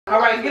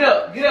right, get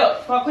up, get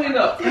up. Start cleaning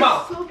up. Come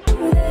on.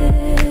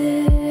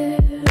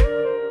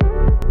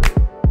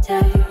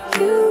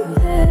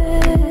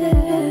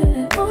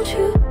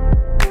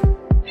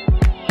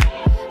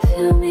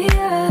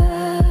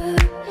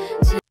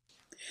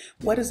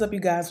 What is up, you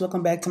guys?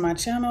 Welcome back to my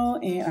channel,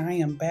 and I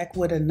am back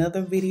with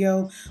another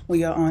video.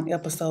 We are on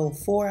episode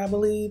 4, I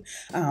believe.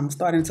 I'm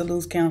starting to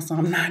lose count, so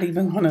I'm not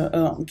even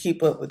gonna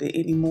keep up with it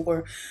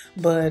anymore.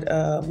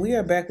 But we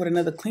are back with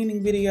another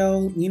cleaning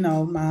video. You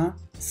know, my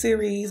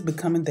series,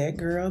 becoming that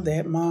girl,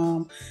 that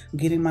mom,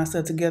 getting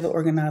myself together,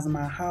 organizing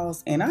my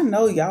house. And I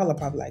know y'all are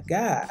probably like,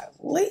 God,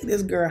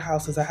 this girl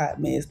house is a hot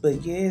mess.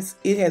 But yes,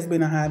 it has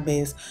been a hot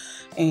mess,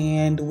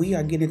 and we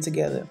are getting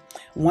together.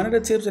 One of the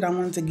tips that I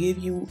wanted to give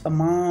you,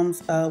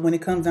 moms, when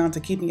it comes down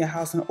to keeping your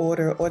house in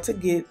order or to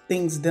get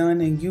things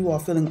done and you are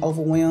feeling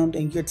overwhelmed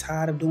and you're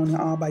tired of doing it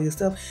all by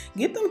yourself,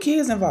 get them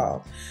kids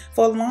involved.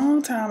 For a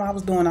long time, I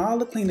was doing all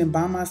the cleaning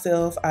by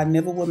myself. I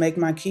never would make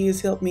my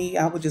kids help me.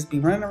 I would just be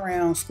running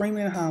around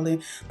screaming and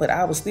hollering, but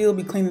I would still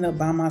be cleaning up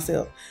by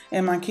myself.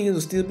 And my kids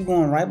would still be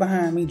going right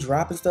behind me,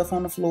 dropping stuff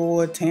on the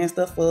floor, tearing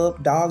stuff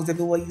up, dogs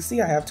everywhere. You see,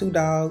 I have 2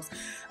 dogs,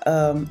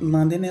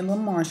 London and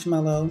little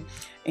Marshmallow.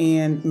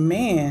 And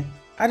man,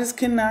 I just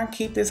could not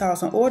keep this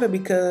house in order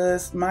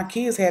because my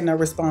kids had no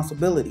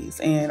responsibilities.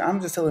 And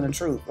I'm just telling the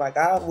truth. Like,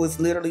 I was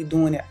literally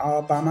doing it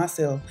all by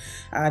myself.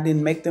 I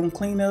didn't make them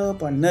clean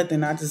up or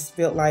nothing. I just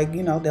felt like,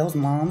 you know, that was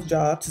mom's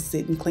job to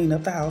sit and clean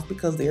up the house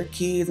because they're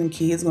kids and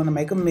kids are going to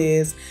make a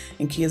mess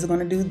and kids are going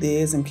to do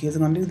this and kids are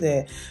going to do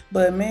that.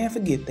 But man,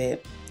 forget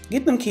that.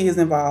 Get them kids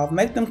involved.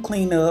 Make them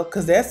clean up,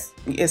 because that's,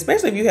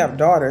 especially if you have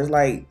daughters,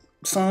 like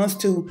sons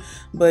too.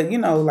 But you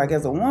know, like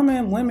as a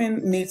woman,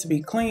 women need to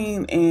be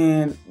clean,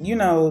 and you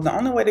know, the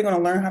only way they're going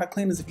to learn how to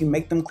clean is if you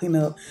make them clean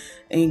up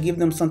and give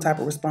them some type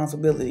of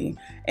responsibility.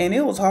 And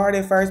it was hard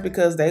at first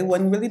because they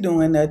wasn't really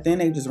doing nothing.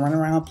 They just run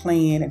around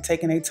playing and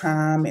taking their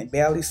time and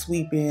barely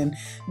sweeping,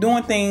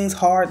 doing things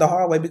the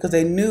hard way, because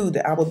they knew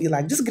that I would be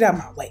like, just get out of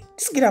my way,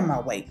 just get out of my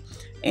way.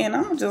 And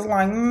I'm just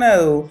like,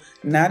 no,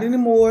 not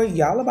anymore.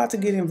 Y'all about to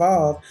get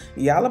involved.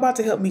 Y'all about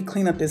to help me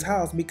clean up this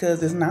house,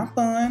 because it's not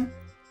fun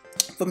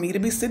for me to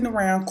be sitting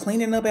around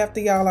cleaning up after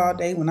y'all all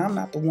day when I'm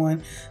not the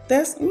one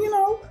that's, you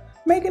know,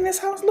 making this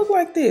house look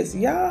like this.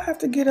 Y'all have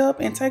to get up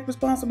and take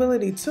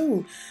responsibility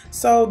too.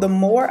 So the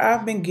more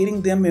I've been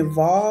getting them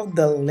involved,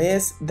 the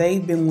less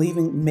they've been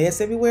leaving mess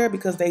everywhere,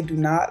 because they do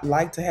not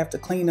like to have to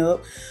clean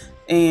up.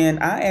 And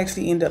I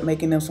actually end up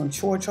making them some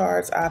chore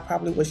charts. I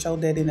probably will show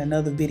that in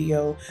another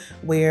video,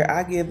 where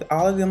I give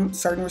all of them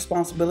certain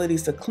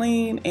responsibilities to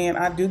clean, and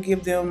I do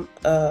give them,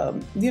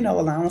 you know,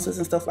 allowances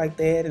and stuff like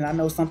that. And I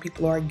know some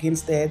people are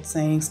against that,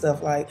 saying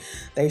stuff like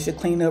they should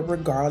clean up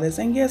regardless.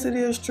 And yes, it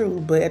is true.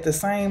 But at the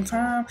same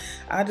time,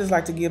 I just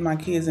like to give my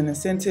kids an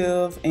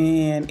incentive,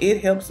 and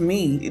it helps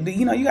me.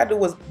 You know, you got to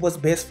do what's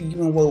best for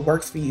you and what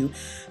works for you.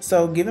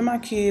 So giving my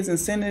kids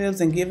incentives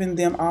and giving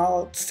them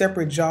all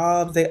separate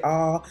jobs, they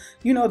all,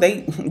 you know,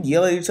 they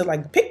yell at each other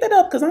like, pick that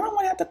up because I don't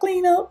want to have to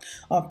clean up,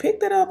 or pick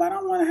that up, I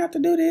don't want to have to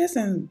do this,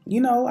 and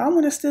you know, I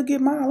want to still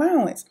get my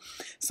allowance.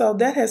 So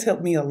that has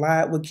helped me a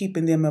lot with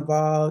keeping them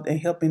involved and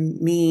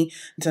helping me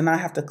to not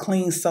have to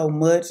clean so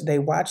much. They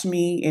watch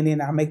me, and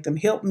then I make them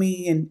help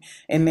me,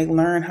 and they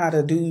learn how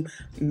to do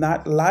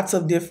not lots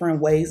of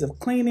different ways of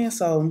cleaning.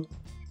 So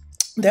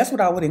that's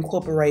what I would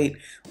incorporate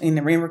in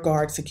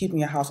regards to keeping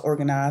your house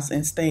organized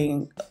and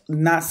staying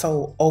not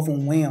so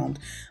overwhelmed.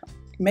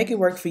 Make it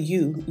work for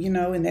you, you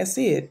know, and that's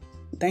it.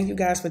 Thank you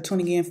guys for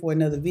tuning in for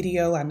another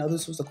video. I know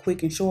this was a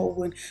quick and short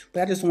one,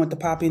 but I just wanted to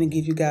pop in and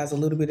give you guys a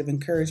little bit of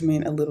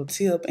encouragement, a little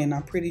tip, and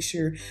I'm pretty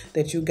sure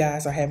that you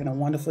guys are having a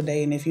wonderful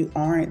day. And if you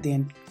aren't,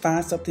 then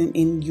find something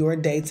in your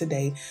day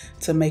today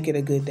to make it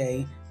a good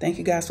day. Thank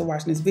you guys for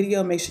watching this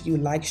video. Make sure you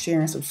like, share,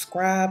 and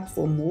subscribe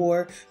for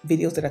more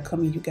videos that are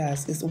coming you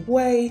guys this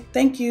way.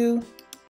 Thank you.